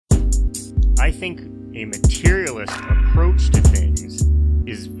I think a materialist approach to things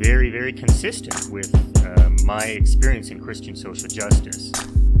is very, very consistent with my experience in Christian social justice.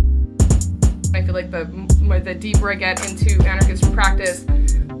 I feel like the deeper I get into anarchist practice,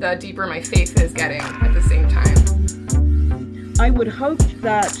 the deeper my faith is getting at the same time. I would hope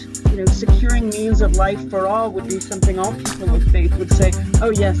that, securing means of life for all would be something all people of faith would say, oh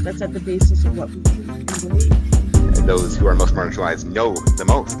yes, that's at the basis of what we choose and believe. And those who are most marginalized know the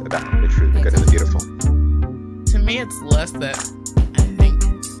most about the true, the good, and the beautiful. To me, it's less that I think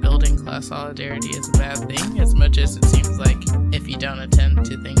building class solidarity is a bad thing, as much as it seems like if you don't attend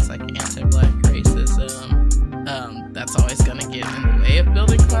to things like anti-Black racism, that's always going to get in the way of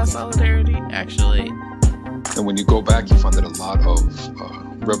building class solidarity, actually. And when you go back, you find that a lot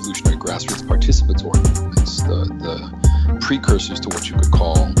of revolutionary grassroots participatory movements, the precursors to what you could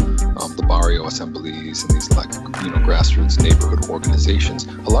call the barrio assemblies and these grassroots neighborhood organizations,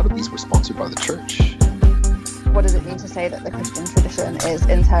 a lot of these were sponsored by the church. What does it mean to say that the Christian tradition is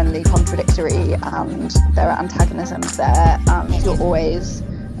internally contradictory and there are antagonisms there and you're always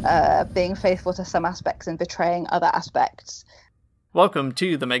being faithful to some aspects and betraying other aspects? Welcome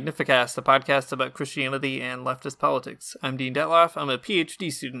to the Magnificast, a podcast about Christianity and leftist politics. I'm Dean Detloff. I'm a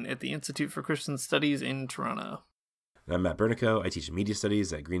PhD student at the Institute for Christian Studies in Toronto. And I'm Matt Bernico. I teach media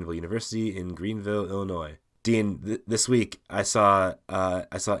studies at Greenville University in Greenville, Illinois. Dean, this week I saw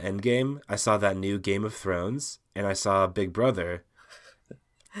Endgame. I saw that new Game of Thrones, and I saw Big Brother.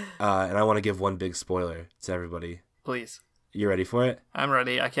 And I want to give one big spoiler to everybody. Please. You ready for it? I'm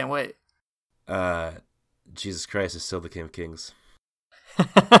ready. I can't wait. Jesus Christ is still the King of Kings.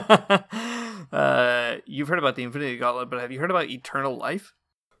 You've heard about the Infinity Gauntlet, but have you heard about eternal life?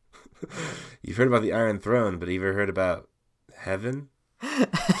 You've heard about the Iron Throne, but have you ever heard about heaven?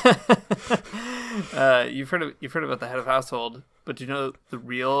 You've heard about the head of household, but do you know the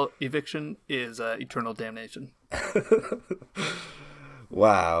real eviction is eternal damnation?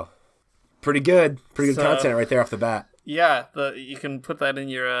 Wow, pretty good content right there off the bat. Yeah, you can put that in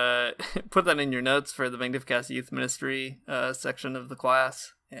your notes for the Magnificast Youth Ministry section of the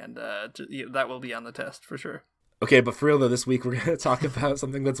class, and that will be on the test for sure. Okay, but for real though, this week we're going to talk about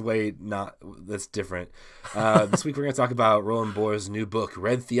something that's that's different. This week we're going to talk about Roland Boer's new book,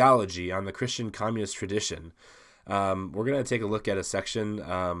 Red Theology, on the Christian Communist Tradition. We're going to take a look at a section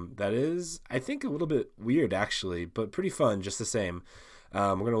that is, I think, a little bit weird actually, but pretty fun just the same.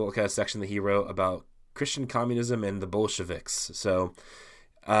 We're going to look at a section that he wrote about Christian communism and the Bolsheviks. So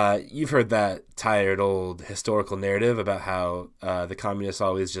you've heard that tired old historical narrative about how the communists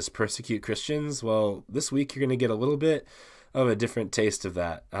always just persecute Christians. Well, this week you're going to get a little bit of a different taste of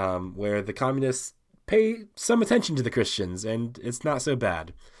that, where the communists pay some attention to the Christians, and it's not so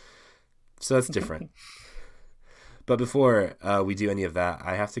bad. So that's different. But before we do any of that,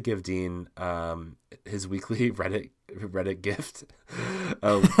 I have to give Dean his weekly Reddit gift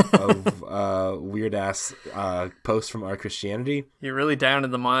of weird ass posts from Our Christianity. You're really down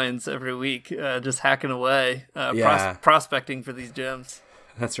in the mines every week, just hacking away, prospecting for these gems.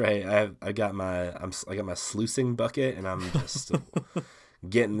 That's right. I got my sluicing bucket, and I'm just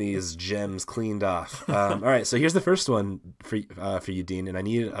getting these gems cleaned off. All right, so here's the first one for you, Dean, and I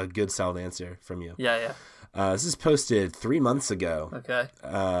need a good solid answer from you. Yeah. This is posted 3 months ago. Okay.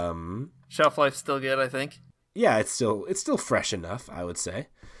 Shelf life's still good, I think. Yeah, it's still fresh enough, I would say.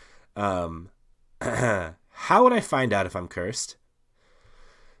 How would I find out if I'm cursed?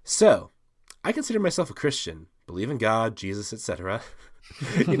 So, I consider myself a Christian, believe in God, Jesus, etc.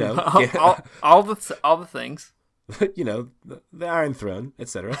 all the things. The Iron Throne,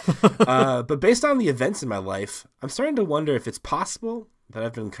 etc. But based on the events in my life, I'm starting to wonder if it's possible that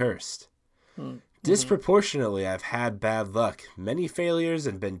I've been cursed. Disproportionately, I've had bad luck, many failures,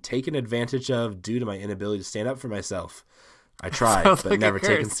 and been taken advantage of due to my inability to stand up for myself. I tried, but like never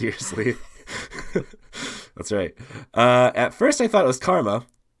taken seriously. That's right. At first, I thought it was karma.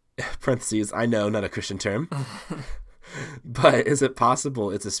 Parentheses, I know, not a Christian term. But is it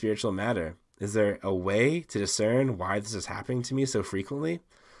possible it's a spiritual matter? Is there a way to discern why this is happening to me so frequently?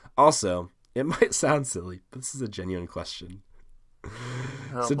 Also, it might sound silly, but this is a genuine question.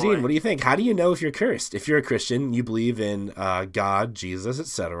 So, boy. Dean, what do you think? How do you know if you're cursed? If you're a Christian, you believe in God, Jesus,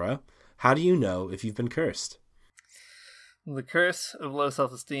 etc. How do you know if you've been cursed? The curse of low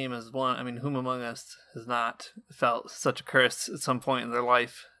self-esteem is one. I mean, whom among us has not felt such a curse at some point in their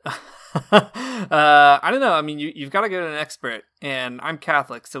life? I don't know. I mean, you've got to go to an expert, and I'm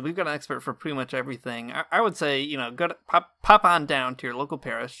Catholic, so we've got an expert for pretty much everything. I would say, go to pop on down to your local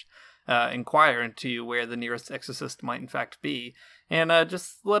parish. Inquire into where the nearest exorcist might in fact be, and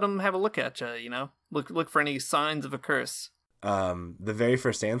just let them have a look at you. Look for any signs of a curse. The very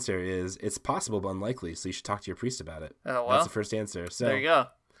first answer is it's possible but unlikely, so you should talk to your priest about it. Oh, well, that's the first answer. So there you go.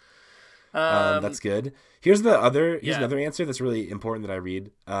 That's good. Here's another answer that's really important that I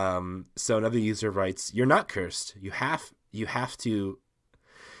read. So another user writes, "You're not cursed. You have to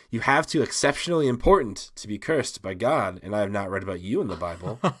exceptionally important to be cursed by God, and I have not read about you in the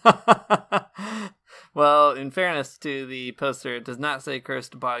Bible." Well, in fairness to the poster, it does not say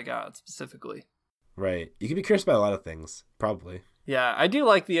cursed by God specifically. Right. You can be cursed by a lot of things, probably. Yeah, I do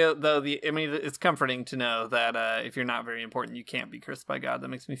like it's comforting to know that if you're not very important, you can't be cursed by God. That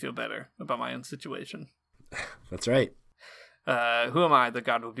makes me feel better about my own situation. That's right. Who am I that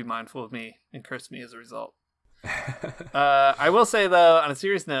God would be mindful of me and curse me as a result? I will say, though, on a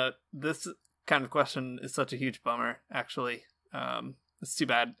serious note, this kind of question is such a huge bummer, actually. It's too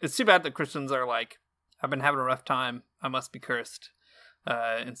bad. It's too bad that Christians are like, I've been having a rough time, I must be cursed.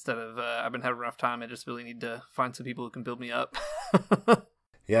 Instead of, I've been having a rough time, I just really need to find some people who can build me up.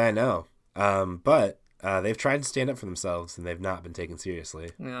 Yeah, I know. But they've tried to stand up for themselves, and they've not been taken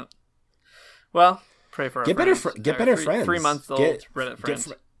seriously. Yeah. Well, pray for our friends. Get better friends. 3 months old Reddit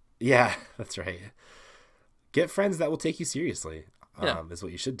friends. Yeah, that's right. Get friends that will take you seriously, is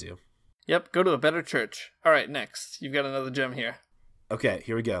what you should do. Yep, go to a better church. All right, next. You've got another gem here. Okay,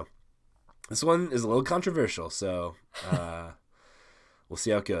 here we go. This one is a little controversial, so we'll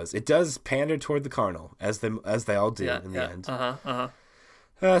see how it goes. It does pander toward the carnal, as they all do in the end.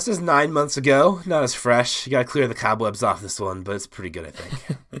 This is 9 months ago, not as fresh. You gotta clear the cobwebs off this one, but it's pretty good, I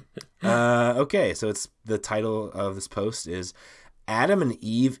think. Okay, so the title of this post is Adam and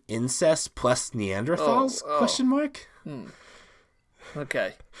Eve incest plus Neanderthals? ?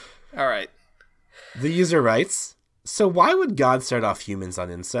 Okay. All right. The user writes, "So why would God start off humans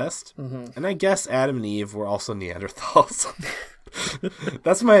on incest? And I guess Adam and Eve were also Neanderthals."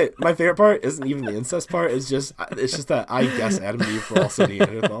 That's my favorite part. Isn't even the incest part. It's just that I guess Adam and Eve were also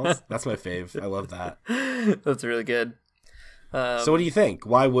Neanderthals. That's my fave. I love that. That's really good. So what do you think?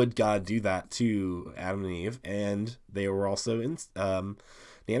 Why would God do that to Adam and Eve? And they were also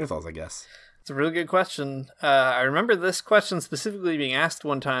Neanderthals, I guess. It's a really good question. I remember this question specifically being asked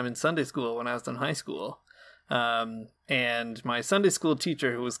one time in Sunday school when I was in high school. And my Sunday school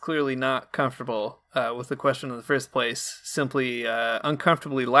teacher, who was clearly not comfortable with the question in the first place, simply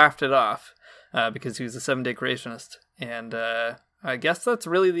uncomfortably laughed it off because he was a 7-day creationist. And I guess that's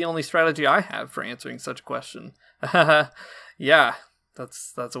really the only strategy I have for answering such a question. Yeah,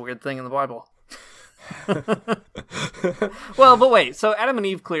 that's a weird thing in the Bible. Well, but wait, so Adam and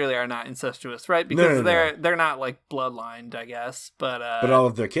Eve clearly are not incestuous, right? Because they're not like bloodlined, I guess. But all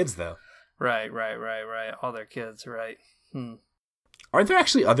of their kids, though. Right. All their kids, right. Aren't there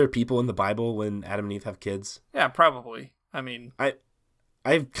actually other people in the Bible when Adam and Eve have kids? Yeah, probably. I mean, I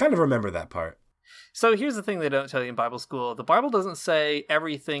kind of remember that part. So here's the thing they don't tell you in Bible school. The Bible doesn't say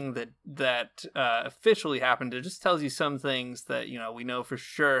everything that officially happened. It just tells you some things that, we know for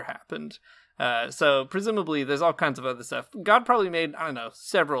sure happened. So presumably there's all kinds of other stuff. God probably made, I don't know,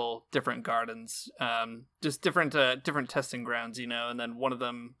 several different gardens, just different testing grounds, and then one of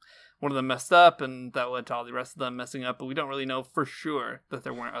them messed up, and that led to all the rest of them messing up. But we don't really know for sure that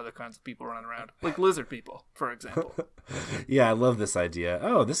there weren't other kinds of people running around, like lizard people, for example. Yeah, I love this idea.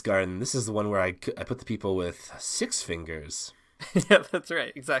 Oh, this garden, this is the one where I put the people with 6 fingers. Yeah, that's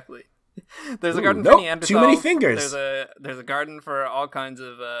right, exactly. There's a garden for Neanderthals. Too many fingers. There's a garden for all kinds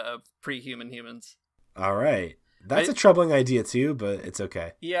of pre-human humans. All right. That's a troubling idea too, but it's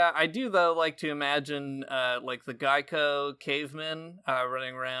okay. Yeah, I do though like to imagine like the Geico cavemen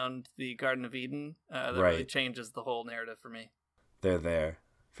running around the Garden of Eden. That really changes the whole narrative for me. They're there,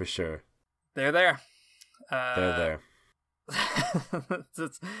 for sure. They're there. They're there.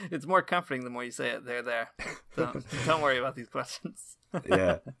 It's more comforting the more you say it. They're there. Don't worry about these questions.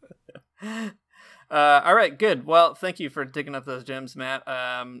 Yeah. All right, good. Well, thank you for digging up those gems, Matt.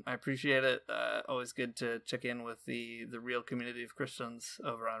 I appreciate it. Always good to check in with the real community of Christians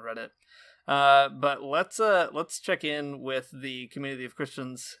over on Reddit. But let's check in with the community of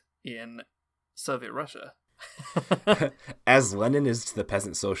Christians in Soviet Russia. As Lenin is to the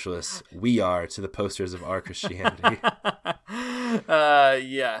peasant socialists, we are to the posters of our Christianity.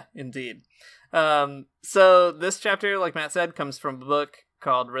 Yeah, indeed. So this chapter, like Matt said, comes from a book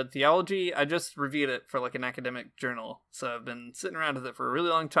called Red Theology. I just reviewed it for like an academic journal, so I've been sitting around with it for a really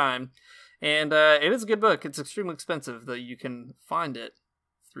long time, and it is a good book. It's extremely expensive, though you can find it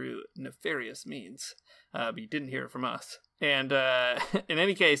through nefarious means, but you didn't hear it from us. And in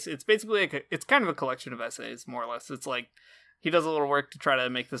any case, it's basically it's kind of a collection of essays, more or less. It's like he does a little work to try to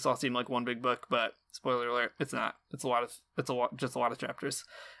make this all seem like one big book, but spoiler alert, it's not. It's just a lot of chapters.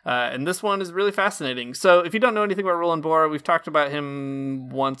 And this one is really fascinating. So if you don't know anything about Roland Boer, we've talked about him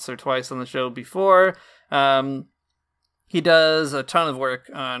once or twice on the show before. He does a ton of work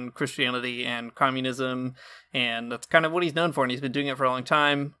on Christianity and communism, and that's kind of what he's known for, and he's been doing it for a long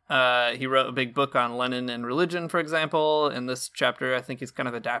time. He wrote a big book on Lenin and religion, for example, and this chapter, I think, is kind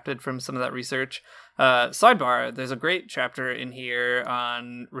of adapted from some of that research. Sidebar, there's a great chapter in here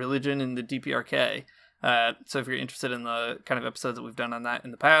on religion in the DPRK. So if you're interested in the kind of episodes that we've done on that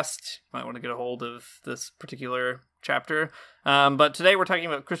in the past, you might want to get a hold of this particular chapter. But today we're talking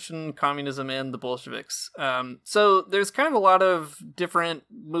about Christian communism and the Bolsheviks. So there's kind of a lot of different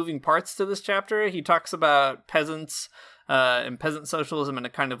moving parts to this chapter. He talks about peasants and peasant socialism and a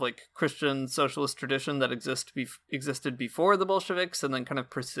kind of like Christian socialist tradition that existed before the Bolsheviks and then kind of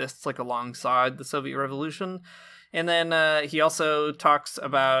persists like alongside the Soviet Revolution. And then he also talks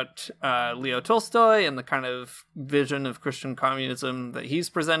about Leo Tolstoy and the kind of vision of Christian communism that he's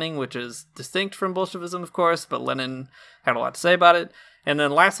presenting, which is distinct from Bolshevism, of course, but Lenin had a lot to say about it. And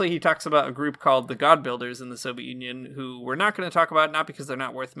then lastly, he talks about a group called the God Builders in the Soviet Union, who we're not going to talk about, not because they're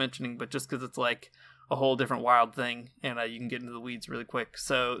not worth mentioning, but just because it's like a whole different wild thing, and you can get into the weeds really quick.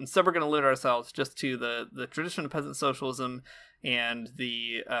 So instead, we're going to limit ourselves just to the tradition of peasant socialism and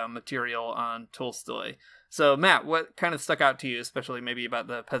the material on Tolstoy. So, Matt, what kind of stuck out to you, especially maybe about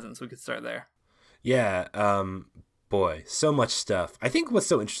the peasants? We could start there. Yeah, boy, so much stuff. I think what's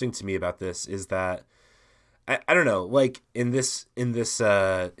so interesting to me about this is that I don't know, like in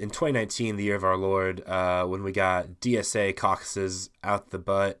 2019, the year of our Lord, when we got DSA caucuses out the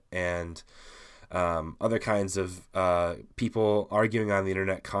butt and other kinds of people arguing on the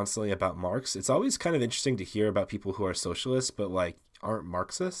internet constantly about Marx, it's always kind of interesting to hear about people who are socialists but like aren't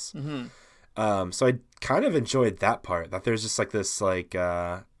Marxists. Mm-hmm. So I kind of enjoyed that part, that there's just like this, like,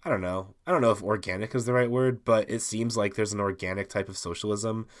 I don't know if organic is the right word, but it seems like there's an organic type of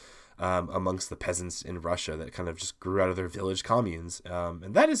socialism amongst the peasants in Russia that kind of just grew out of their village communes.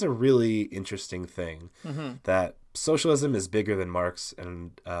 And that is a really interesting thing, mm-hmm. that socialism is bigger than Marx,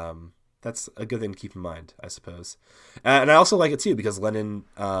 and that's a good thing to keep in mind, I suppose. And I also like it too, because Lenin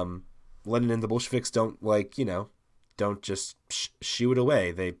and the Bolsheviks don't just shoo it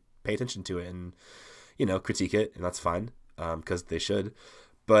away. They pay attention to it and, critique it, and that's fine, because they should.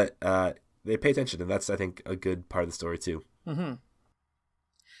 But they pay attention, and that's, I think, a good part of the story, too. Mm-hmm.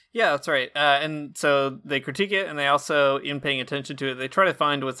 Yeah, that's right. And so they critique it, and they also, in paying attention to it, they try to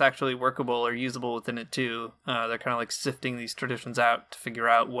find what's actually workable or usable within it, too. They're kind of like sifting these traditions out to figure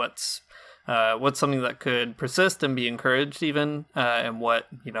out what's something that could persist and be encouraged even, and what,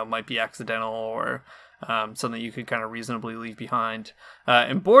 might be accidental or something you could kind of reasonably leave behind.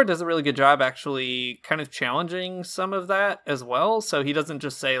 And Boer does a really good job actually kind of challenging some of that as well. So he doesn't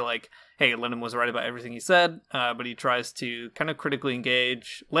just say like, hey, Lenin was right about everything he said, but he tries to kind of critically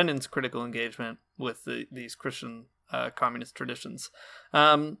engage Lenin's critical engagement with these Christian communist traditions.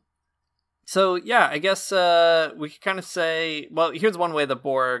 So yeah, I guess we could kind of say, well, here's one way that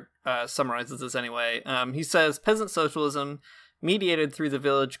Boer summarizes this anyway. He says, peasant socialism, mediated through the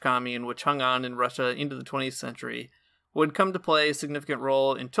village commune which hung on in Russia into the 20th century, would come to play a significant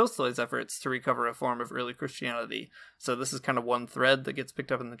role in Tolstoy's efforts to recover a form of early Christianity. So this is kind of one thread that gets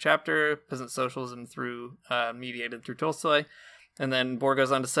picked up in the chapter, peasant socialism mediated through Tolstoy. And then Boer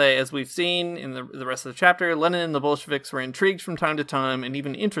goes on to say, as we've seen in the rest of the chapter, Lenin and the Bolsheviks were intrigued from time to time and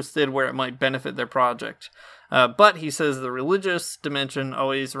even interested where it might benefit their project. But, he says, the religious dimension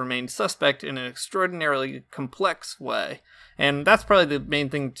always remained suspect in an extraordinarily complex way. And that's probably the main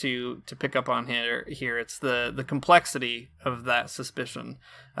thing to pick up on here. It's the complexity of that suspicion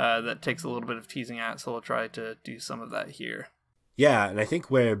that takes a little bit of teasing out, so we'll try to do some of that here. Yeah, and I think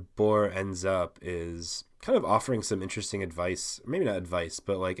where Boer ends up is kind of offering some interesting advice, maybe not advice,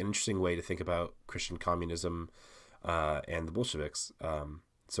 but like an interesting way to think about Christian communism and the Bolsheviks,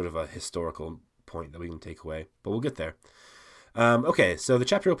 sort of a historical point that we can take away, but we'll get there. Okay, so the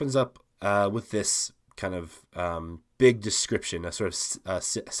chapter opens up with this kind of big description, sort of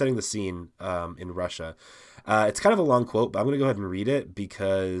setting the scene in Russia. It's kind of a long quote, but I'm going to go ahead and read it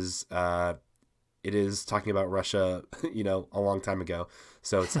because it is talking about Russia, a long time ago,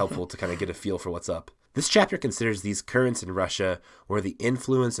 so it's helpful to kind of get a feel for what's up. This chapter considers these currents in Russia where the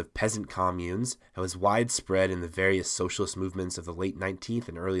influence of peasant communes was widespread in the various socialist movements of the late 19th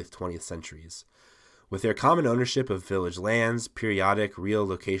and early 20th centuries. With their common ownership of village lands, periodic real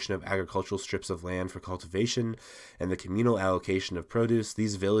location of agricultural strips of land for cultivation, and the communal allocation of produce,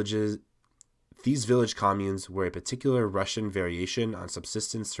 these village communes were a particular Russian variation on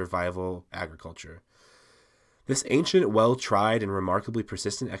subsistence survival agriculture. This ancient, well-tried, and remarkably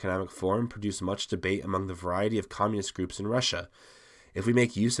persistent economic form produced much debate among the variety of communist groups in Russia. If we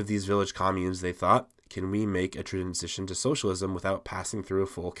make use of these village communes, they thought, can we make a transition to socialism without passing through a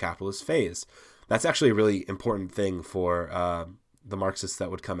full capitalist phase? That's actually a really important thing for the Marxists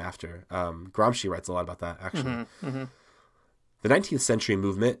that would come after. Gramsci writes a lot about that, actually. The 19th century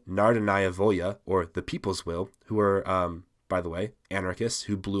movement, Narodnaya Volya, or the People's Will, who were, by the way, anarchists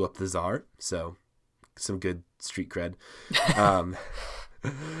who blew up the Tsar, so some good street cred.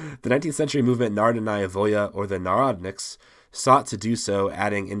 The 19th century movement, Narodnaya Volya, or the Narodniks, sought to do so,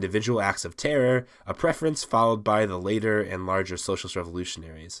 adding individual acts of terror, a preference followed by the later and larger socialist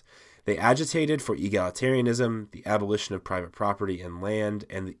revolutionaries. They agitated for egalitarianism, the abolition of private property and land,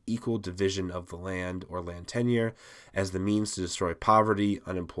 and the equal division of the land or land tenure as the means to destroy poverty,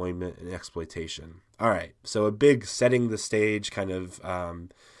 unemployment, and exploitation. All right, so a big setting the stage kind of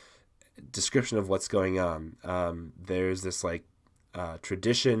description of what's going on. There's this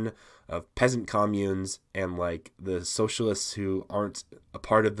tradition of peasant communes, and the socialists who aren't a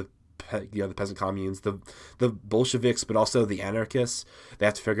part of the peasant communes, the Bolsheviks, but also the anarchists. They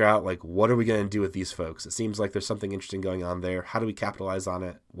have to figure out what are we going to do with these folks. It seems like there's something interesting going on there. How do we capitalize on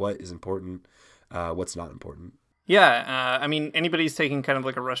it? What is important? What's not important? Yeah, I mean, anybody who's taking kind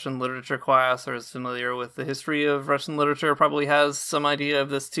of a Russian literature class or is familiar with the history of Russian literature probably has some idea of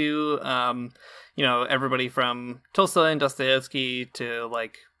this too. Everybody from Tolstoy and Dostoevsky to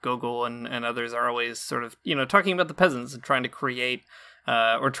Gogol and others are always sort of, talking about the peasants and trying to create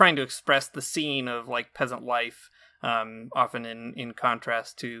or trying to express the scene of peasant life, often in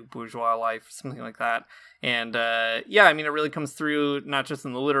contrast to bourgeois life, something like that. And it really comes through not just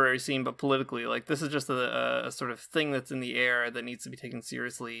in the literary scene, but politically. This is just a sort of thing that's in the air that needs to be taken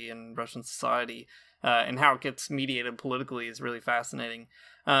seriously in Russian society, and how it gets mediated politically is really fascinating.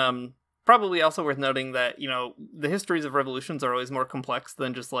 Probably also worth noting that, the histories of revolutions are always more complex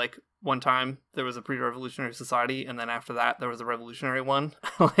than just one time there was a pre-revolutionary society and then after that there was a revolutionary one.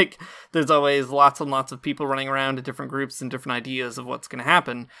 There's always lots and lots of people running around in different groups and different ideas of what's going to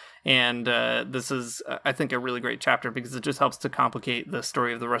happen. And this is, I think, a really great chapter because it just helps to complicate the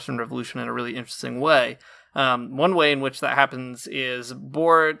story of the Russian Revolution in a really interesting way. One way in which that happens is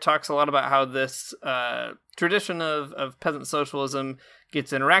Boer talks a lot about how this tradition of peasant socialism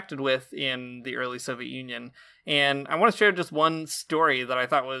gets interacted with in the early Soviet Union. And I want to share just one story that I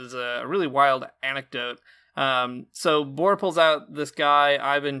thought was a really wild anecdote. So Boer pulls out this guy,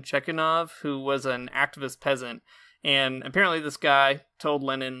 Ivan Chekhinov, who was an activist peasant. And apparently this guy told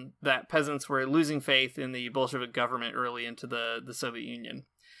Lenin that peasants were losing faith in the Bolshevik government early into the Soviet Union.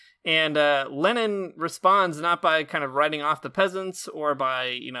 And Lenin responds not by kind of writing off the peasants or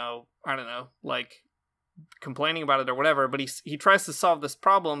by, complaining about it or whatever, but he tries to solve this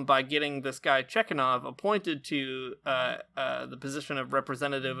problem by getting this guy Chekhinov appointed to the position of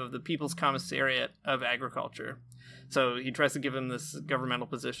representative of the People's Commissariat of Agriculture. So he tries to give him this governmental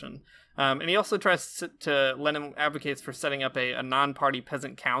position. And he also tries to Lenin advocates for setting up a non-party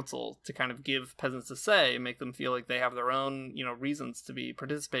peasant council to kind of give peasants a say, make them feel like they have their own, reasons to be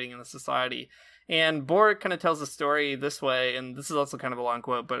participating in the society. And Boer kind of tells the story this way, and this is also kind of a long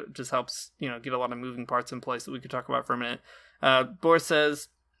quote, but it just helps, get a lot of moving parts in place that we could talk about for a minute. Boer says,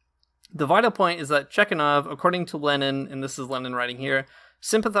 "The vital point is that Chekhinov, according to Lenin, and this is Lenin writing here,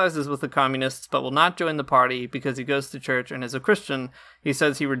 sympathizes with the communists but will not join the party because he goes to church and is a Christian. He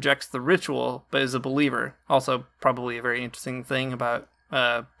says he rejects the ritual but is a believer." Also probably a very interesting thing about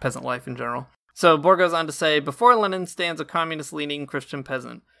peasant life in general. So Boer goes on to say, "Before Lenin stands a communist-leaning Christian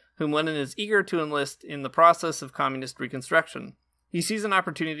peasant, whom Lenin is eager to enlist in the process of communist reconstruction. He sees an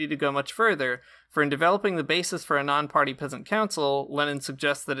opportunity to go much further, for in developing the basis for a non-party peasant council, Lenin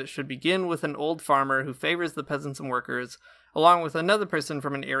suggests that it should begin with an old farmer who favors the peasants and workers, along with another person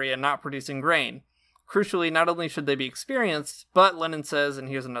from an area not producing grain. Crucially, not only should they be experienced, but, Lenin says, and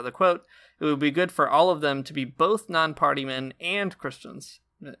here's another quote, it would be good for all of them to be both non-party men and Christians."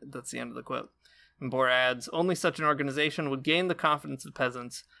 That's the end of the quote. And Boer adds, "Only such an organization would gain the confidence of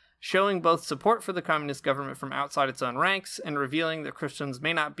peasants, showing both support for the communist government from outside its own ranks and revealing that Christians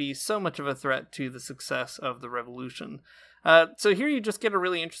may not be so much of a threat to the success of the revolution." So here you just get a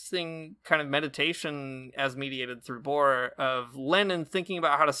really interesting kind of meditation as mediated through Boer of Lenin thinking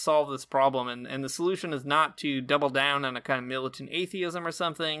about how to solve this problem. And the solution is not to double down on a kind of militant atheism or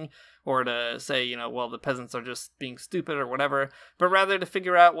something, or to say, the peasants are just being stupid or whatever, but rather to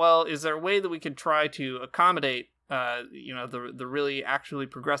figure out, well, is there a way that we could try to accommodate the really actually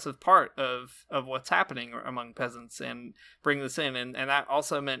progressive part of what's happening among peasants and bring this in. And that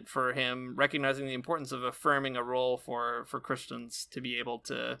also meant for him recognizing the importance of affirming a role for Christians to be able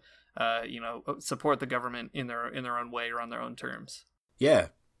to, support the government in their own way or on their own terms. Yeah,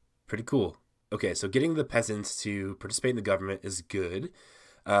 pretty cool. Okay, so getting the peasants to participate in the government is good.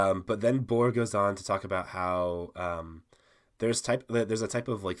 But then Boer goes on to talk about how there's a type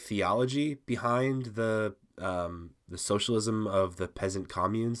of like theology behind the socialism of the peasant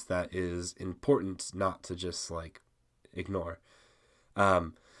communes that is important not to just like ignore.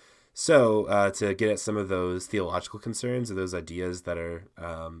 So to get at some of those theological concerns or those ideas that are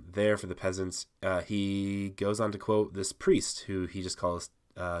there for the peasants, he goes on to quote this priest who he just calls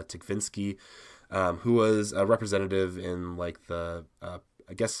Tygvinsky, who was a representative in like the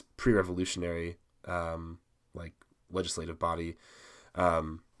I guess pre-revolutionary like legislative body.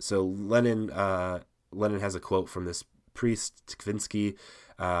 So Lenin has a quote from this priest Tygvinsky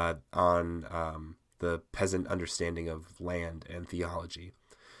on the peasant understanding of land and theology.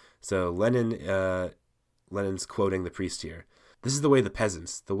 So Lenin's quoting the priest here. This is the way the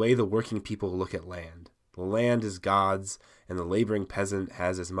peasants, the way the working people look at land. The land is God's, and the laboring peasant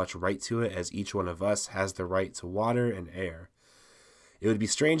has as much right to it as each one of us has the right to water and air. It would be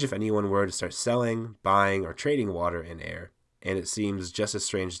strange if anyone were to start selling, buying, or trading water and air, and it seems just as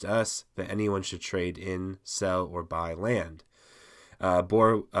strange to us that anyone should trade in, sell, or buy land.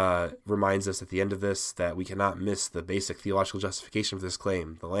 Boer reminds us at the end of this that we cannot miss the basic theological justification for this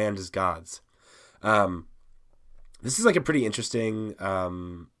claim. The land is God's. This is like a pretty interesting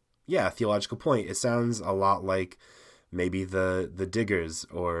theological point. It sounds a lot like maybe the Diggers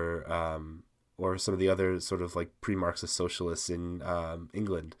or some of the other sort of like pre-Marxist socialists in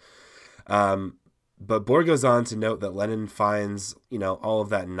England. But Boer goes on to note that Lenin finds, all of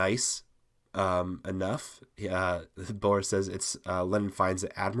that nice enough. Boer says Lenin finds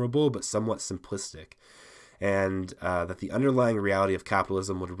it admirable but somewhat simplistic, and that the underlying reality of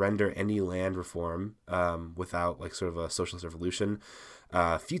capitalism would render any land reform without like sort of a socialist revolution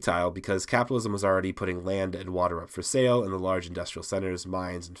futile, because capitalism was already putting land and water up for sale in the large industrial centers,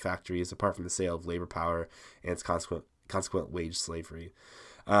 mines, and factories, apart from the sale of labor power and its consequent wage slavery.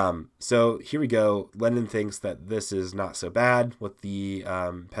 So here we go. Lenin thinks that this is not so bad, what the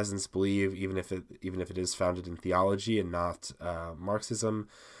peasants believe, even if it is founded in theology and not Marxism.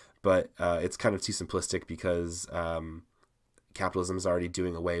 But it's kind of too simplistic because capitalism is already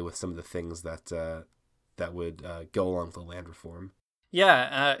doing away with some of the things that would go along with the land reform.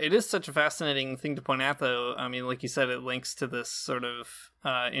 Yeah, it is such a fascinating thing to point out, though. I mean, like you said, it links to this sort of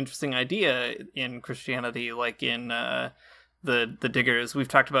interesting idea in Christianity, like in the Diggers. We've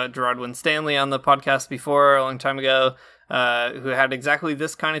talked about Gerard Winstanley on the podcast before, a long time ago, who had exactly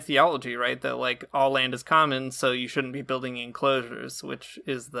this kind of theology, right? That like all land is common, so you shouldn't be building enclosures, which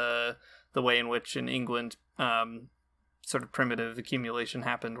is the way in which in England sort of primitive accumulation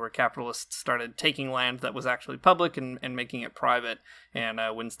happened, where capitalists started taking land that was actually public and making it private. And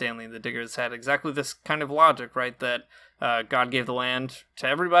Winstanley and the Diggers had exactly this kind of logic, right? That God gave the land to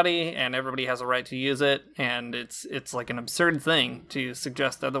everybody, and everybody has a right to use it, and it's like an absurd thing to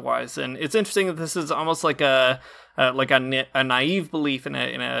suggest otherwise. And it's interesting that this is almost like a naive belief in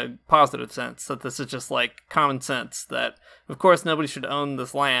a positive sense, that this is just like common sense, that of course nobody should own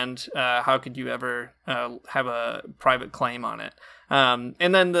this land. How could you ever have a private claim on it?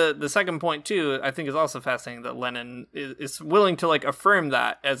 And then the second point too, I think, is also fascinating, that Lenin is willing to like affirm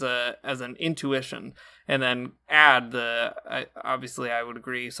that as an intuition, and then add obviously I would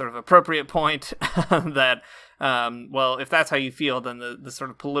agree, sort of appropriate point that well, if that's how you feel, then the sort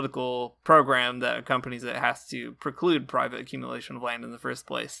of political program that accompanies it has to preclude private accumulation of land in the first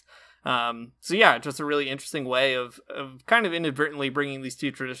place. So yeah, just a really interesting way of kind of inadvertently bringing these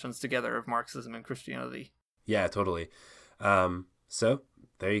two traditions together of Marxism and Christianity. Yeah, totally. So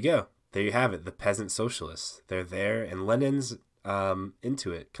there you go. There you have it. The peasant socialists. They're there, and Lenin's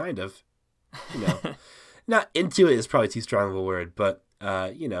into it, kind of. Not into it is probably too strong of a word, but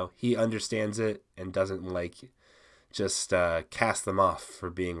he understands it and doesn't like just cast them off for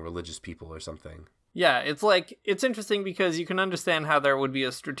being religious people or something. Yeah, it's interesting because you can understand how there would be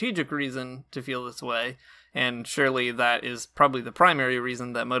a strategic reason to feel this way, and surely that is probably the primary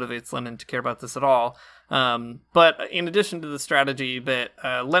reason that motivates Lenin to care about this at all. But in addition to the strategy bit,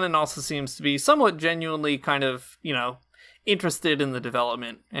 Lenin also seems to be somewhat genuinely kind of, interested in the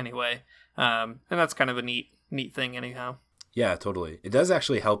development anyway. And that's kind of a neat thing anyhow. Yeah, totally. It does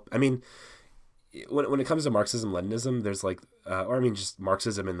actually help. I mean, when it comes to Marxism, Leninism, there's like, just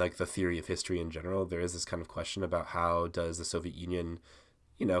Marxism and like the theory of history in general, there is this kind of question about how does the Soviet Union,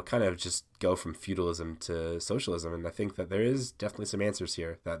 kind of just go from feudalism to socialism. And I think that there is definitely some answers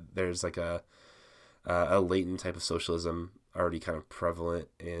here, that there's like a latent type of socialism already kind of prevalent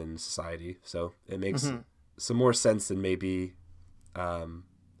in society. So it makes some more sense than maybe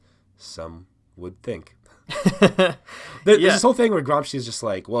some would think. There's this whole thing where Gramsci is just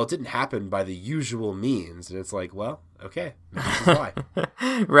like, well, it didn't happen by the usual means. And it's like, well, okay, maybe this is why.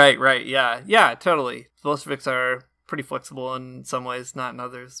 Right. Yeah, totally. Bolsheviks are pretty flexible in some ways, not in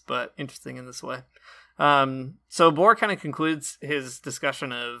others, but interesting in this way. So Boer kind of concludes his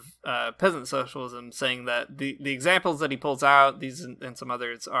discussion of peasant socialism, saying that the examples that he pulls out, these and some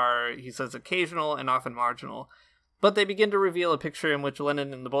others, are, he says, occasional and often marginal. But they begin to reveal a picture in which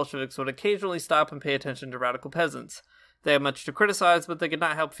Lenin and the Bolsheviks would occasionally stop and pay attention to radical peasants. They have much to criticize, but they could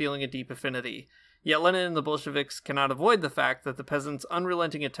not help feeling a deep affinity. Yet Lenin and the Bolsheviks cannot avoid the fact that the peasants'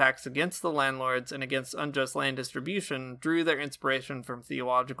 unrelenting attacks against the landlords and against unjust land distribution drew their inspiration from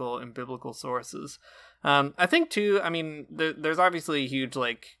theological and biblical sources. I think, too, I mean, there's obviously a huge,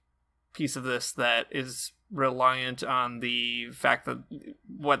 piece of this that is reliant on the fact that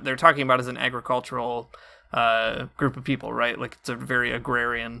what they're talking about is an agricultural group of people, right? Like, it's a very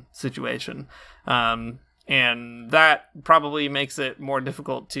agrarian situation. And that probably makes it more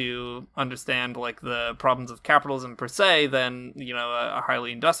difficult to understand, the problems of capitalism per se than, a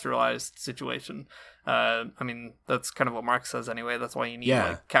highly industrialized situation. I mean, that's kind of what Marx says anyway. That's why you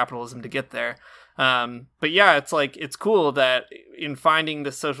need, capitalism to get there. But yeah, it's cool that in finding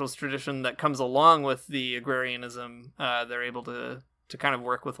the socialist tradition that comes along with the agrarianism, they're able to kind of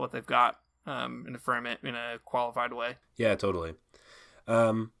work with what they've got. And affirm it in a qualified way. Yeah, totally.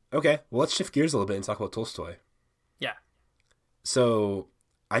 Okay, well, let's shift gears a little bit and talk about Tolstoy. Yeah. So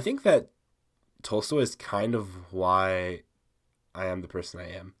I think that Tolstoy is kind of why I am the person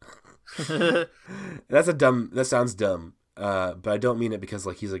I am. That sounds dumb, but I don't mean it because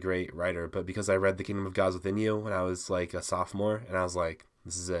he's a great writer, but because I read The Kingdom of God is Within You when I was a sophomore, and I was like,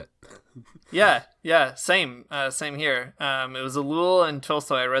 this is it. Yeah, same here. It was Elul and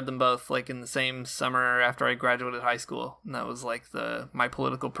Tolstoy. I read them both in the same summer after I graduated high school, and that was my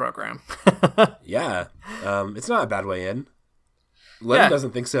political program. Yeah, it's not a bad way in. Lenin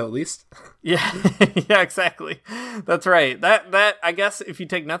doesn't think so, at least. Yeah, yeah, exactly. That's right. That I guess if you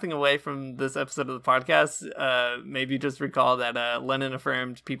take nothing away from this episode of the podcast, maybe just recall that Lenin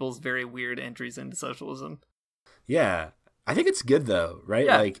affirmed people's very weird entries into socialism. Yeah. I think it's good though, right?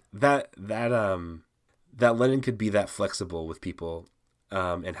 Yeah. That Lenin could be that flexible with people,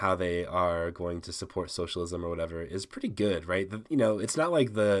 and how they are going to support socialism or whatever is pretty good, right? It's not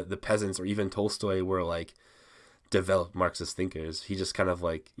like the peasants or even Tolstoy were developed Marxist thinkers. He just kind of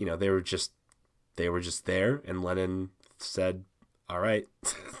they were just there, and Lenin said, "All right,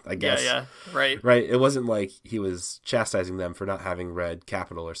 I guess." Yeah, right. It wasn't like he was chastising them for not having read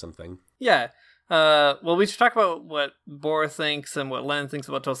Capital or something. Yeah. Well, we should talk about what Boer thinks and what Lenin thinks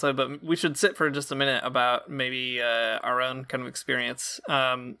about Tolstoy, but we should sit for just a minute about maybe our own kind of experience.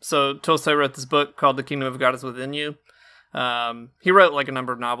 So Tolstoy wrote this book called The Kingdom of God is Within You. He wrote a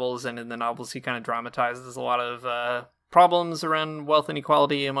number of novels, and in the novels he kind of dramatizes a lot of problems around wealth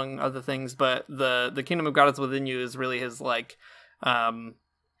inequality, among other things. But the Kingdom of God is Within You is really his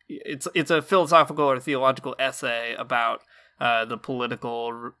it's a philosophical or theological essay about the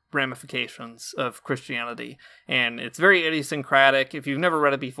political ramifications of Christianity. And it's very idiosyncratic. If you've never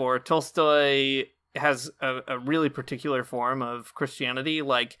read it before, Tolstoy has a really particular form of Christianity.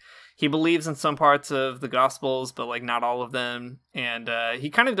 He believes in some parts of the Gospels, but not all of them. And he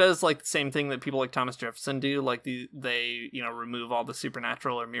kind of does the same thing that people like Thomas Jefferson do. They remove all the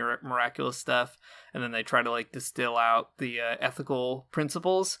supernatural or miraculous stuff, and then they try to distill out the ethical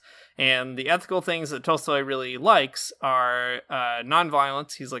principles. And the ethical things that Tolstoy really likes are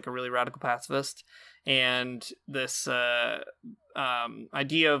nonviolence. He's a really radical pacifist. And this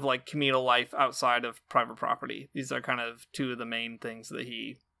idea of communal life outside of private property. These are kind of two of the main things that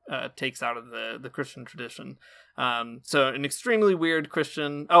he takes out of the Christian tradition. So an extremely weird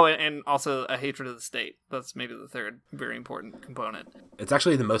Christian. Oh, and also a hatred of the state. That's maybe the third very important component. It's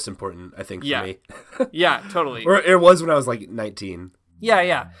actually the most important, I think, for me. Yeah, totally. Or it was when I was 19.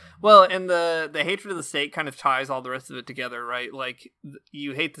 Yeah. Well, and the hatred of the state kind of ties all the rest of it together, right?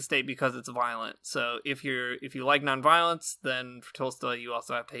 You hate the state because it's violent. So if you like nonviolence, then for Tolstoy, you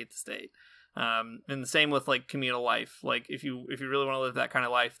also have to hate the state. And the same with communal life. If you really want to live that kind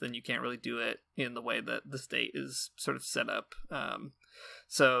of life, then you can't really do it in the way that the state is sort of set up.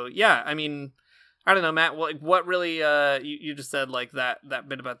 So yeah, I mean, I don't know, Matt. What really? You just said like that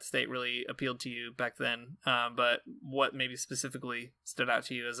bit about the state really appealed to you back then. But what maybe specifically stood out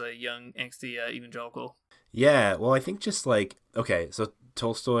to you as a young angsty evangelical? Yeah, well, I think just like, okay, so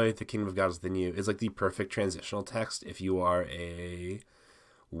Tolstoy, The Kingdom of God is Within You is like the perfect transitional text if you are a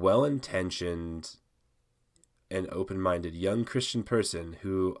well-intentioned and open-minded young Christian person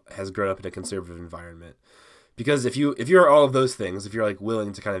who has grown up in a conservative environment. Because if you're all of those things, if you're like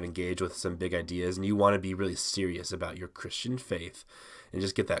willing to kind of engage with some big ideas and you want to be really serious about your Christian faith and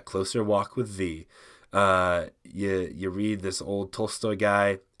just get that closer walk with thee, you read this old Tolstoy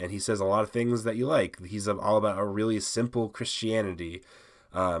guy and he says a lot of things that you like. He's all about a really simple Christianity,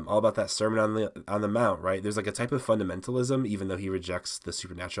 all about that Sermon on the Mount, right? There's like a type of fundamentalism, even though he rejects the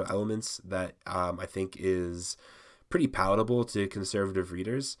supernatural elements, that I think is pretty palatable to conservative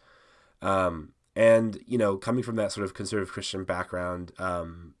readers. And, you know, coming from that sort of conservative Christian background,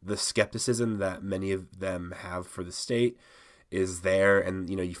 the skepticism that many of them have for the state is there. And,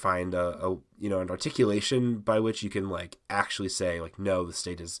 you know, you find an articulation by which you can like actually say like, no, the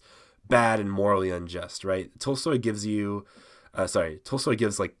state is bad and morally unjust, right? Tolstoy gives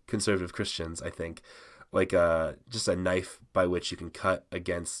like conservative Christians, I think, like just a knife by which you can cut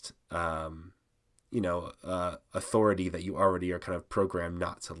against, authority that you already are kind of programmed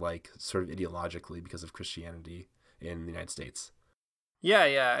not to like, sort of ideologically because of Christianity in the United States.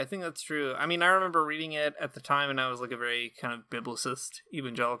 Yeah, I think that's true. I mean, I remember reading it at the time and I was like a very kind of biblicist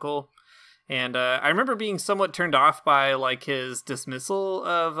evangelical. And I remember being somewhat turned off by like his dismissal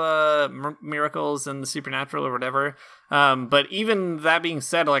of miracles and the supernatural or whatever. But even that being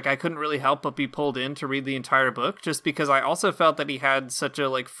said, like I couldn't really help but be pulled in to read the entire book, just because I also felt that he had such a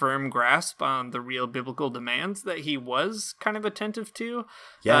like firm grasp on the real biblical demands that he was kind of attentive to.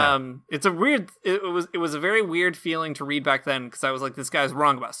 Yeah, it was a very weird feeling to read back then, because I was like, this guy's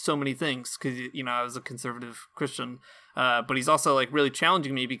wrong about so many things, because I was a conservative Christian. But he's also like really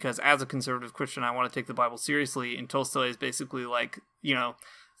challenging me, because as a conservative Christian, I want to take the Bible seriously. And Tolstoy is basically like,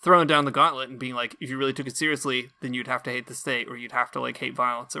 throwing down the gauntlet and being like, if you really took it seriously, then you'd have to hate the state, or you'd have to like hate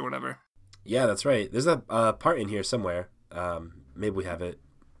violence or whatever. Yeah, that's right. There's a part in here somewhere. Maybe we have it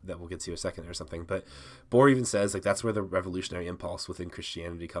that we'll get to in a second or something. But Boer even says like that's where the revolutionary impulse within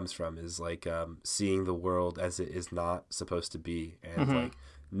Christianity comes from, is like seeing the world as it is not supposed to be, and like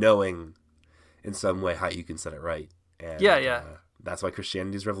knowing in some way how you can set it right. And, that's why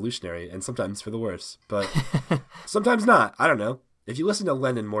Christianity is revolutionary, and sometimes for the worse, but sometimes not. I don't know. If you listen to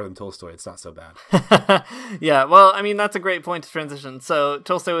Lenin more than Tolstoy, it's not so bad. Yeah, well, I mean, that's a great point to transition. So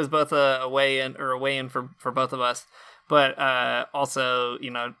Tolstoy was both a way-in for both of us, but also,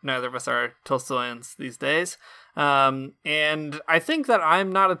 neither of us are Tolstoyans these days. And I think that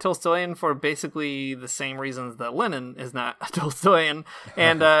I'm not a Tolstoyan for basically the same reasons that Lenin is not a Tolstoyan.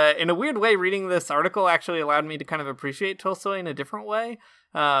 And in a weird way, reading this article actually allowed me to kind of appreciate Tolstoy in a different way,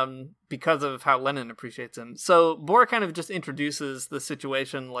 because of how Lenin appreciates him. So Boer kind of just introduces the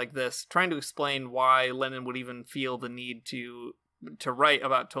situation like this, trying to explain why Lenin would even feel the need to write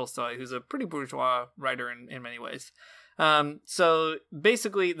about Tolstoy, who's a pretty bourgeois writer in many ways. So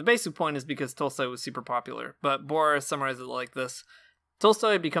basically, the basic point is because Tolstoy was super popular, but Boer summarizes it like this.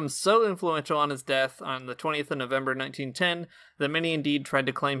 Tolstoy had become so influential on his death on the 20th of November 1910 that many indeed tried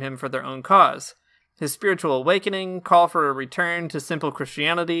to claim him for their own cause. His spiritual awakening, call for a return to simple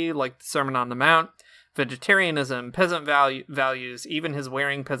Christianity like the Sermon on the Mount, vegetarianism, peasant values, even his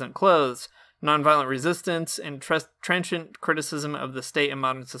wearing peasant clothes, nonviolent resistance, and trenchant criticism of the state and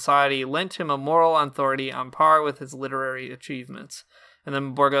modern society lent him a moral authority on par with his literary achievements. And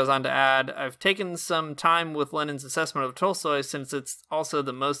then Boer goes on to add, I've taken some time with Lenin's assessment of Tolstoy since it's also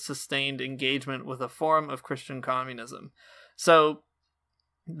the most sustained engagement with a form of Christian communism. So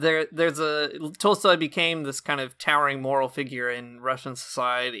Tolstoy became this kind of towering moral figure in Russian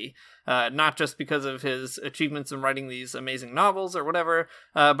society, not just because of his achievements in writing these amazing novels or whatever,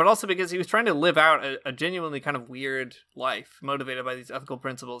 but also because he was trying to live out a genuinely kind of weird life, motivated by these ethical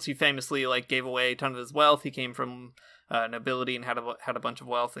principles. He famously gave away a ton of his wealth. He came from—nobility and had a bunch of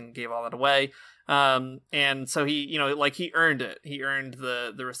wealth and gave all that away. And so he earned it. He earned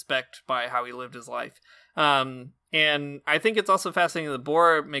the respect by how he lived his life. And I think it's also fascinating that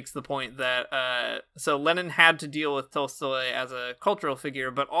Boer makes the point that so Lenin had to deal with Tolstoy as a cultural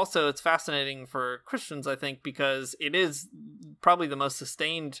figure, but also it's fascinating for Christians, I think, because it is probably the most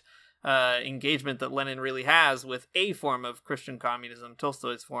sustained engagement that Lenin really has with a form of Christian communism,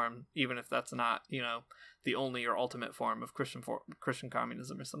 Tolstoy's form, even if that's not, the only or ultimate form of Christian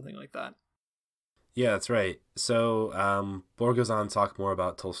communism or something like that. Yeah, that's right. So Boer goes on to talk more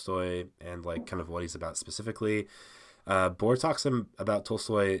about Tolstoy and kind of what he's about specifically. Boer talks about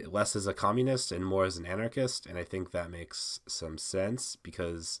Tolstoy less as a communist and more as an anarchist, and I think that makes some sense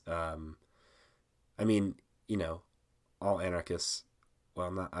because, I mean, you know, all anarchists,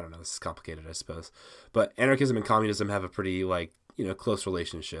 well, not, I don't know, this is complicated, I suppose, but anarchism and communism have a pretty, like, you know, close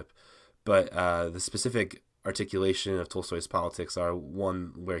relationship, but the specific articulation of Tolstoy's politics are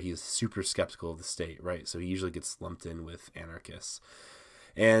one where he is super skeptical of the state, right? So he usually gets lumped in with anarchists.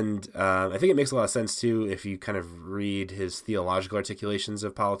 And I think it makes a lot of sense, too, if you kind of read his theological articulations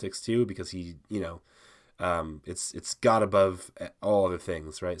of politics, too, because he, you know, it's God above all other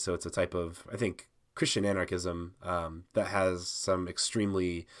things, right? So it's a type of, I think, Christian anarchism that has some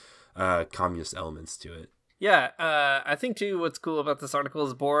extremely communist elements to it. Yeah, I think, too, what's cool about this article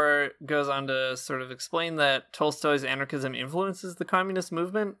is Boer goes on to sort of explain that Tolstoy's anarchism influences the communist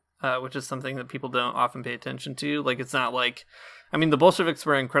movement, which is something that people don't often pay attention to. Like, it's not like, I mean, the Bolsheviks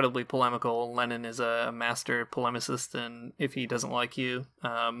were incredibly polemical. Lenin is a master polemicist, and if he doesn't like you,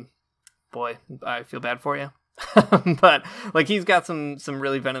 boy, I feel bad for you. But, like, he's got some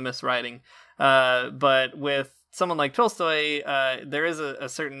really venomous writing. But with someone like Tolstoy, there is a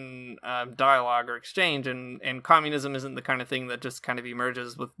certain dialogue or exchange, and communism isn't the kind of thing that just kind of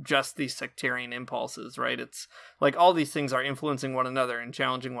emerges with just these sectarian impulses, right? It's like all these things are influencing one another and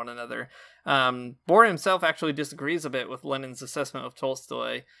challenging one another. Boer himself actually disagrees a bit with Lenin's assessment of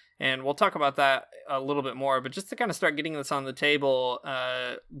Tolstoy, and we'll talk about that a little bit more, but just to kind of start getting this on the table,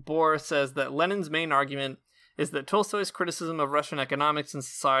 Boer says that Lenin's main argument is that Tolstoy's criticism of Russian economics and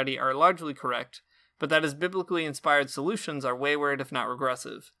society are largely correct, but that his biblically inspired solutions are wayward if not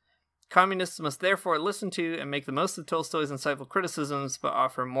regressive. Communists must therefore listen to and make the most of Tolstoy's insightful criticisms, but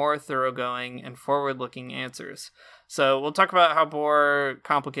offer more thoroughgoing and forward-looking answers. So we'll talk about how Boer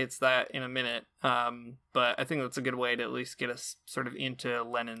complicates that in a minute, but I think that's a good way to at least get us sort of into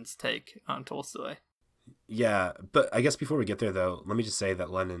Lenin's take on Tolstoy. Yeah, but I guess before we get there, though, let me just say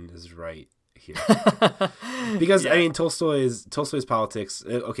that Lenin is right here. Because, yeah. I mean, Tolstoy's politics,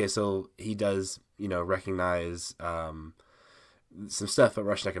 okay, so he does, you know, recognize some stuff about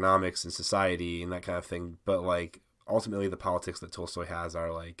Russian economics and society and that kind of thing, but, like, ultimately the politics that Tolstoy has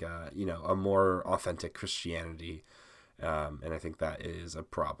are, like, you know, a more authentic Christianity, and I think that is a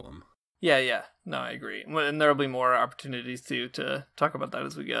problem. Yeah, no, I agree. And there'll be more opportunities, too, to talk about that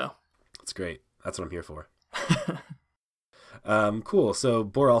as we go. That's great. That's what I'm here for. Cool. So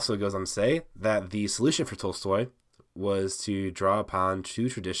Boer also goes on to say that the solution for Tolstoy was to draw upon two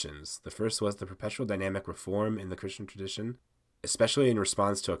traditions. The first was the perpetual dynamic reform in the Christian tradition, especially in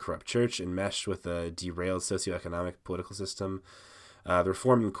response to a corrupt church enmeshed with a derailed socioeconomic political system. The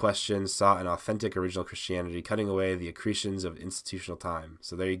reform in question sought an authentic original Christianity, cutting away the accretions of institutional time.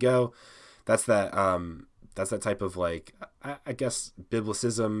 So there you go. That's that type of, like, I guess,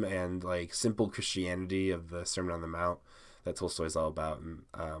 biblicism and, like, simple Christianity of the Sermon on the Mount that Tolstoy is all about, and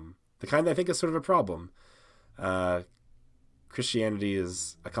the kind that I think is sort of a problem. Christianity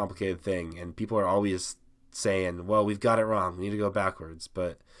is a complicated thing, and people are always saying, well, we've got it wrong, we need to go backwards,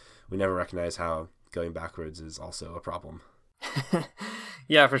 but we never recognize how going backwards is also a problem.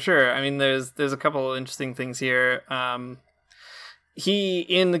 Yeah, for sure. I mean, there's a couple of interesting things here. He,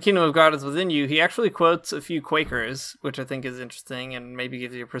 in The Kingdom of God is Within You, he actually quotes a few Quakers, which I think is interesting and maybe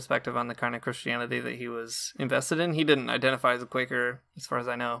gives you a perspective on the kind of Christianity that he was invested in. He didn't identify as a Quaker, as far as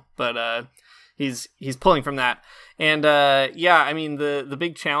I know, but he's pulling from that. And yeah, I mean, the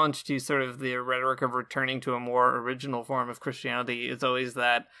big challenge to sort of the rhetoric of returning to a more original form of Christianity is always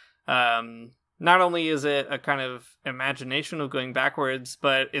that not only is it a kind of imagination of going backwards,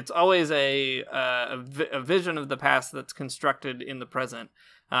 but it's always a vision of the past that's constructed in the present.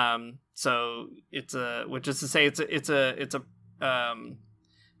 So it's which is to say, it's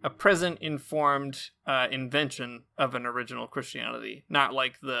a present informed invention of an original Christianity, not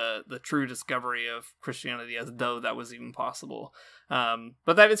like the true discovery of Christianity as though that was even possible.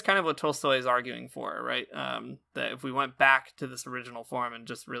 But that is kind of what Tolstoy is arguing for, right? That if we went back to this original form and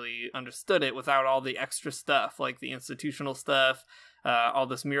just really understood it without all the extra stuff, like the institutional stuff, all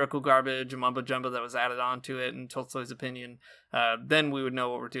this miracle garbage and mumbo jumbo that was added on to it, in Tolstoy's opinion, then we would know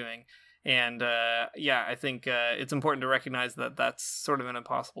what we're doing. And yeah, I think it's important to recognize that that's sort of an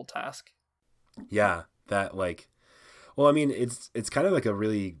impossible task. Yeah, that, like, well, I mean, it's kind of like a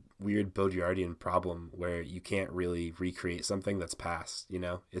really weird Baudrillardian problem where you can't really recreate something that's past, you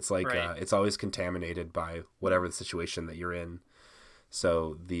know? It's like, right. It's always contaminated by whatever the situation that you're in.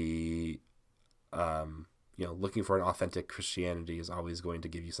 So the, you know, looking for an authentic Christianity is always going to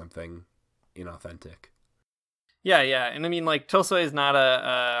give you something inauthentic. Yeah, and I mean, like, Tolstoy is not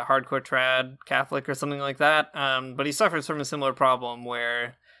a hardcore trad Catholic or something like that, but he suffers from a similar problem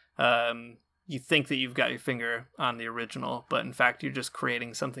where you think that you've got your finger on the original, but in fact you're just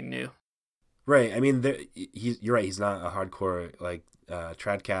creating something new. Right. I mean, you're right. He's not a hardcore like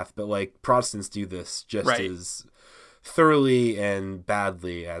tradcath, but like Protestants do this just as thoroughly and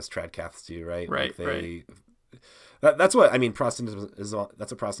badly as tradcaths do. Right. Right. Like that's what I mean. Protestantism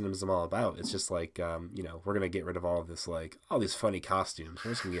that's what Protestantism is all about. It's just like we're gonna get rid of all of this, like all these funny costumes.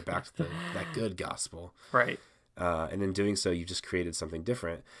 We're just gonna get back to that good gospel. Right. And in doing so, you just created something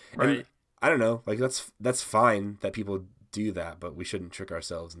different. Right. And I don't know. Like that's fine that people do that, but we shouldn't trick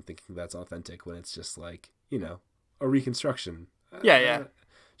ourselves in thinking that's authentic when it's just like, a reconstruction. Yeah.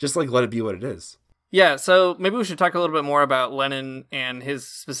 Just like let it be what it is. Yeah, so maybe we should talk a little bit more about Lenin and his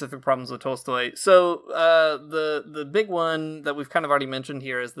specific problems with Tolstoy. So the big one that we've kind of already mentioned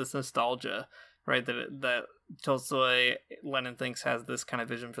here is this nostalgia, right? That Tolstoy, Lenin thinks has this kind of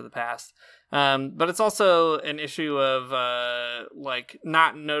vision for the past. But it's also an issue of like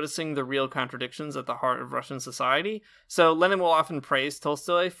not noticing the real contradictions at the heart of Russian society. So Lenin will often praise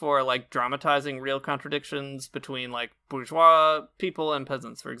Tolstoy for like dramatizing real contradictions between like bourgeois people and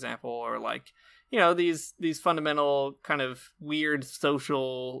peasants, for example, or like these fundamental kind of weird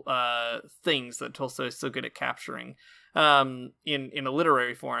social things that Tolstoy is so good at capturing in a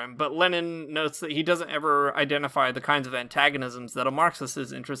literary form. But Lenin notes that he doesn't ever identify the kinds of antagonisms that a Marxist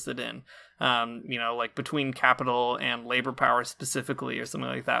is interested in, like between capital and labor power specifically, or something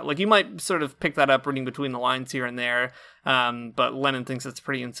like that. Like you might sort of pick that up reading between the lines here and there, but Lenin thinks it's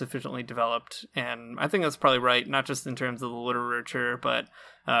pretty insufficiently developed. And I think that's probably right, not just in terms of the literature, but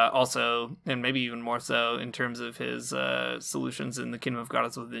also, and maybe even more so, in terms of his solutions in The Kingdom of God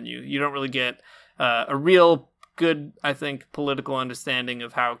is Within You. You don't really get a real good, I think, political understanding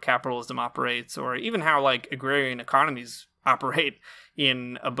of how capitalism operates, or even how like agrarian economies operate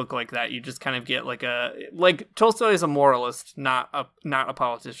in a book like that. You just kind of get like Tolstoy is a moralist, not a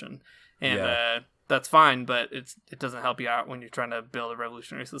politician, and that's fine, but it doesn't help you out when you're trying to build a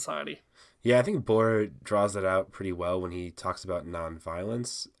revolutionary society. Yeah, I think Boer draws that out pretty well when he talks about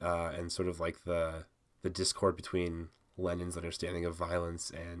nonviolence and sort of like the discord between Lenin's understanding of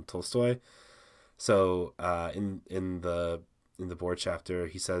violence and Tolstoy. So in the Boer chapter,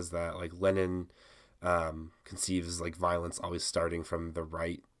 he says that like Lenin conceives like violence always starting from the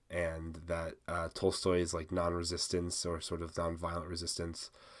right, and that Tolstoy's like non-resistance or sort of non-violent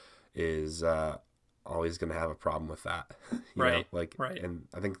resistance is always going to have a problem with that. Right. And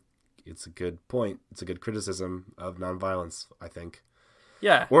I think it's a good point. It's a good criticism of nonviolence, I think.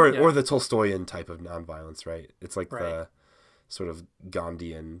 Yeah. Or the Tolstoyan type of nonviolence, right? It's like the sort of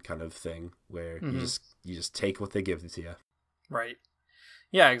Gandhian kind of thing where you just take what they give to you. Right.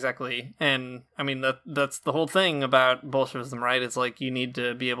 Yeah, exactly. And I mean that's the whole thing about Bolshevism, right? It's like you need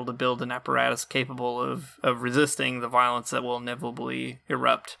to be able to build an apparatus capable of resisting the violence that will inevitably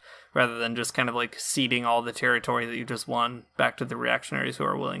erupt, rather than just kind of like ceding all the territory that you just won back to the reactionaries who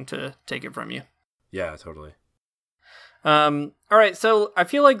are willing to take it from you. Yeah, totally. All right, so I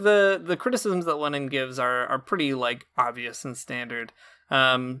feel like the criticisms that Lenin gives are pretty like obvious and standard.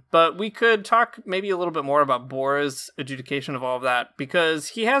 But we could talk maybe a little bit more about Boer's adjudication of all of that, because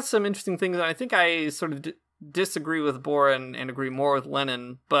he has some interesting things. And I think I sort of disagree with Boer and agree more with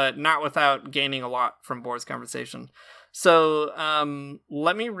Lenin, but not without gaining a lot from Boer's conversation. So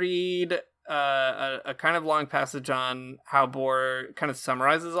let me read a kind of long passage on how Boer kind of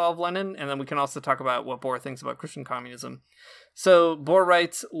summarizes all of Lenin, and then we can also talk about what Boer thinks about Christian communism. So Boer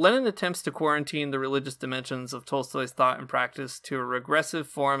writes, Lenin attempts to quarantine the religious dimensions of Tolstoy's thought and practice to a regressive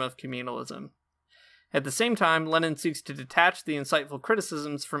form of communalism. At the same time, Lenin seeks to detach the insightful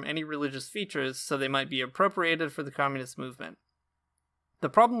criticisms from any religious features so they might be appropriated for the communist movement. The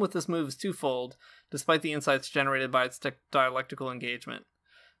problem with this move is twofold, despite the insights generated by its dialectical engagement.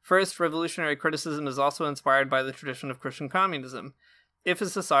 First, revolutionary criticism is also inspired by the tradition of Christian communism. If a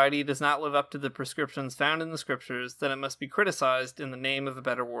society does not live up to the prescriptions found in the scriptures, then it must be criticized in the name of a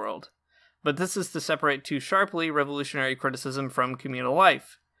better world. But this is to separate too sharply revolutionary criticism from communal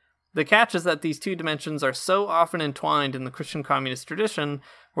life. The catch is that these two dimensions are so often entwined in the Christian communist tradition,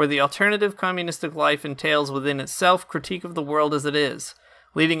 where the alternative communistic life entails within itself critique of the world as it is,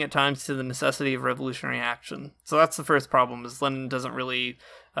 leading at times to the necessity of revolutionary action. So that's the first problem, is Lenin doesn't really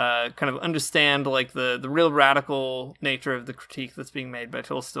kind of understand like the real radical nature of the critique that's being made by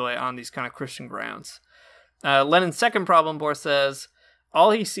Tolstoy on these kind of Christian grounds. Lenin's second problem, Boer says,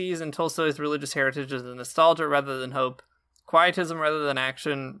 all he sees in Tolstoy's religious heritage is a nostalgia rather than hope, quietism rather than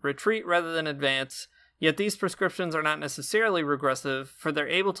action, retreat rather than advance, yet these prescriptions are not necessarily regressive, for they're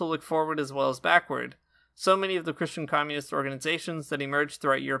able to look forward as well as backward. So many of the Christian communist organizations that emerged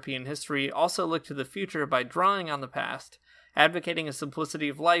throughout European history also look to the future by drawing on the past, advocating a simplicity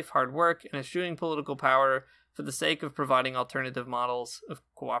of life, hard work, and eschewing political power for the sake of providing alternative models of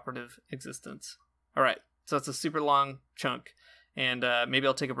cooperative existence. All right, so it's a super long chunk, and maybe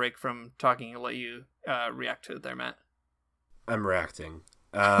I'll take a break from talking and let you react to it there, Matt. I'm reacting.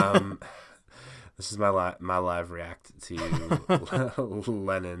 This is my live react to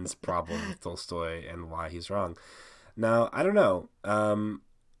Lenin's problem with Tolstoy and why he's wrong. Now, I don't know.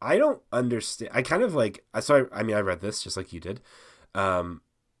 I don't understand. I kind of like. I read this just like you did,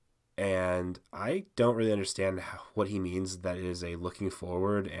 and I don't really understand what he means that it is a looking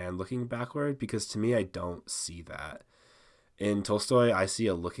forward and looking backward, because to me, I don't see that. In Tolstoy, I see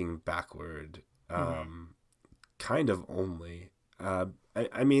a looking backward, kind of only.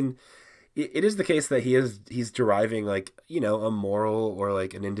 I mean, it is the case that he's deriving like, you know, a moral or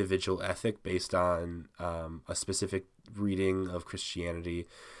like an individual ethic based on a specific reading of Christianity,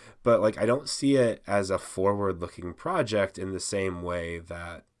 but like I don't see it as a forward-looking project in the same way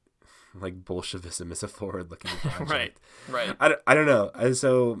that like Bolshevism is a forward-looking project. Right. I don't know. And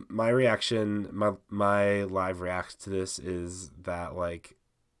so my reaction, my live react to this is that like,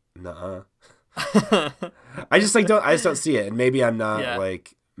 nuh-uh. I just don't see it, and maybe I'm not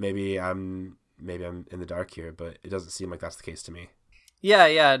like. Maybe I'm in the dark here, but it doesn't seem like that's the case to me.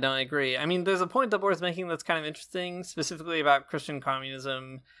 Yeah, no, I agree. I mean, there's a point that Boer's making that's kind of interesting, specifically about Christian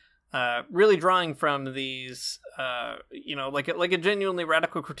communism, really drawing from these, like a genuinely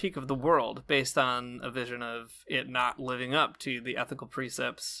radical critique of the world based on a vision of it not living up to the ethical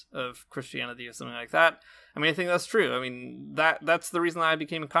precepts of Christianity or something like that. I mean, I think that's true. I mean, that's the reason I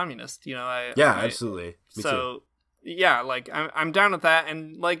became a communist. You know, absolutely. Me too. Yeah, like I'm down with that,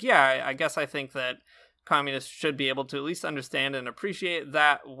 and like I guess I think that communists should be able to at least understand and appreciate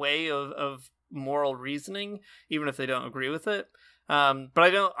that way of moral reasoning, even if they don't agree with it.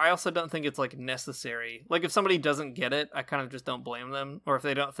 But I also don't think it's like necessary. Like if somebody doesn't get it, I kind of just don't blame them, or if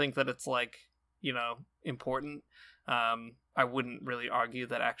they don't think that it's like, you know, important. I wouldn't really argue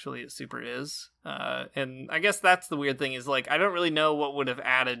that actually it super is. And I guess that's the weird thing is like, I don't really know what would have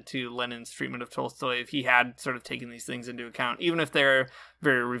added to Lenin's treatment of Tolstoy if he had sort of taken these things into account, even if they're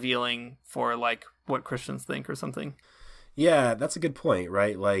very revealing for like what Christians think or something. Yeah, that's a good point,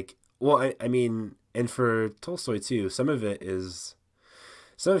 right? Like, well, I mean, and for Tolstoy too, some of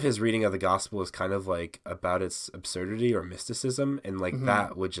his reading of the gospel is kind of like about its absurdity or mysticism, and like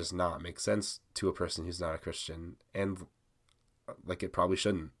that would just not make sense to a person who's not a Christian, and like it probably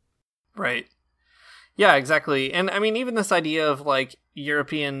shouldn't. Right. Yeah, exactly. And I mean, even this idea of like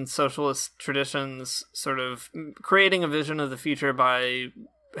European socialist traditions sort of creating a vision of the future by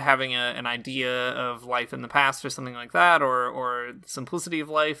having an idea of life in the past or something like that, or simplicity of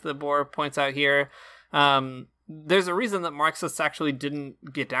life that Boer points out here. There's a reason that Marxists actually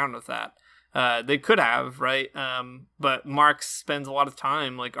didn't get down with that. They could have, right? But Marx spends a lot of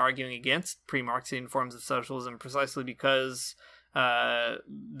time like arguing against pre-Marxian forms of socialism precisely because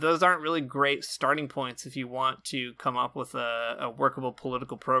those aren't really great starting points if you want to come up with a workable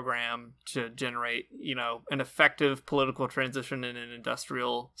political program to generate, you know, an effective political transition in an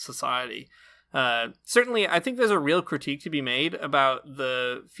industrial society. Certainly, I think there's a real critique to be made about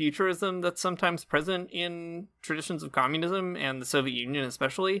the futurism that's sometimes present in traditions of communism and the Soviet Union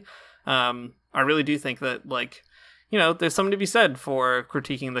especially. I really do think that, like, you know, there's something to be said for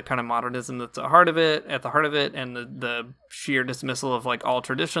critiquing the kind of modernism that's at the heart of it, and the sheer dismissal of, like, all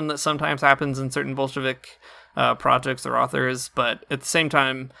tradition that sometimes happens in certain Bolshevik projects or authors. But at the same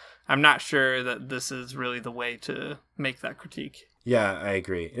time, I'm not sure that this is really the way to make that critique. Yeah, I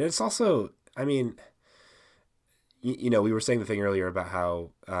agree. And it's also, I mean, you know, we were saying the thing earlier about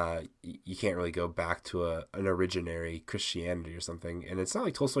how you can't really go back to an originary Christianity or something. And it's not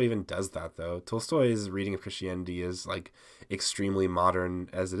like Tolstoy even does that, though. Tolstoy's reading of Christianity is, like, extremely modern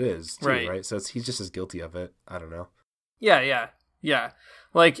as it is, too, right? So he's just as guilty of it. I don't know. Yeah.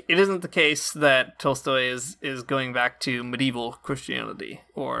 Like, it isn't the case that Tolstoy is going back to medieval Christianity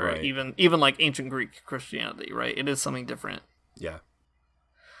or even like ancient Greek Christianity, right? It is something different. Yeah.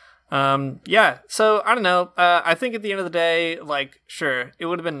 So I don't know. I think at the end of the day, like, sure, it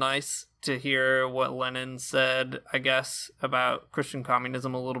would have been nice to hear what Lenin said, I guess, about Christian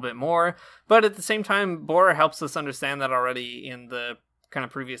communism a little bit more. But at the same time, Boer helps us understand that already in the kind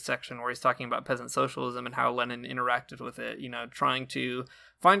of previous section where he's talking about peasant socialism and how Lenin interacted with it, you know, trying to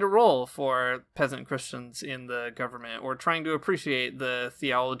find a role for peasant Christians in the government, or trying to appreciate the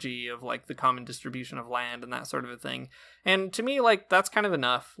theology of, like, the common distribution of land and that sort of a thing. And to me, like, that's kind of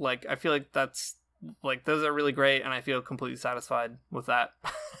enough. Like, I feel like that's, like, those are really great, and I feel completely satisfied with that.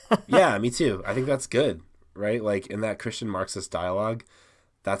 Yeah, me too. I think that's good, right? Like, in that Christian Marxist dialogue,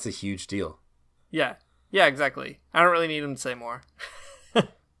 that's a huge deal. Yeah. Yeah, exactly. I don't really need him to say more.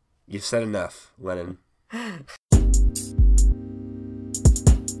 You've said enough, Lenin.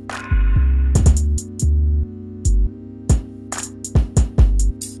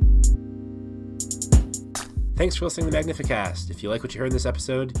 Thanks for listening to the Magnificast. If you like what you heard in this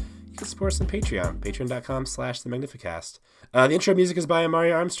episode, you can support us on Patreon, patreon.com/themagnificast. The intro music is by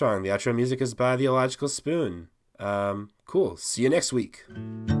Mario Armstrong. The outro music is by Theological Spoon. Cool. See you next week.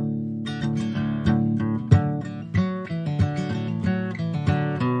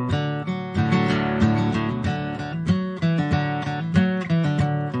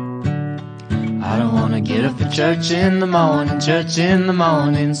 I don't wanna get up for church in the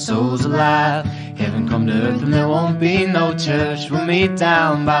morning, souls alive. Heaven come to earth and there won't be no church. We'll meet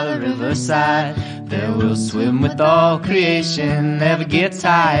down by the riverside. There we'll swim with all creation. Never get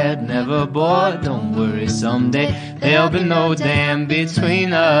tired, never bored. Don't worry, someday there'll be no dam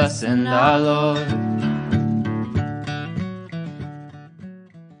between us and our Lord.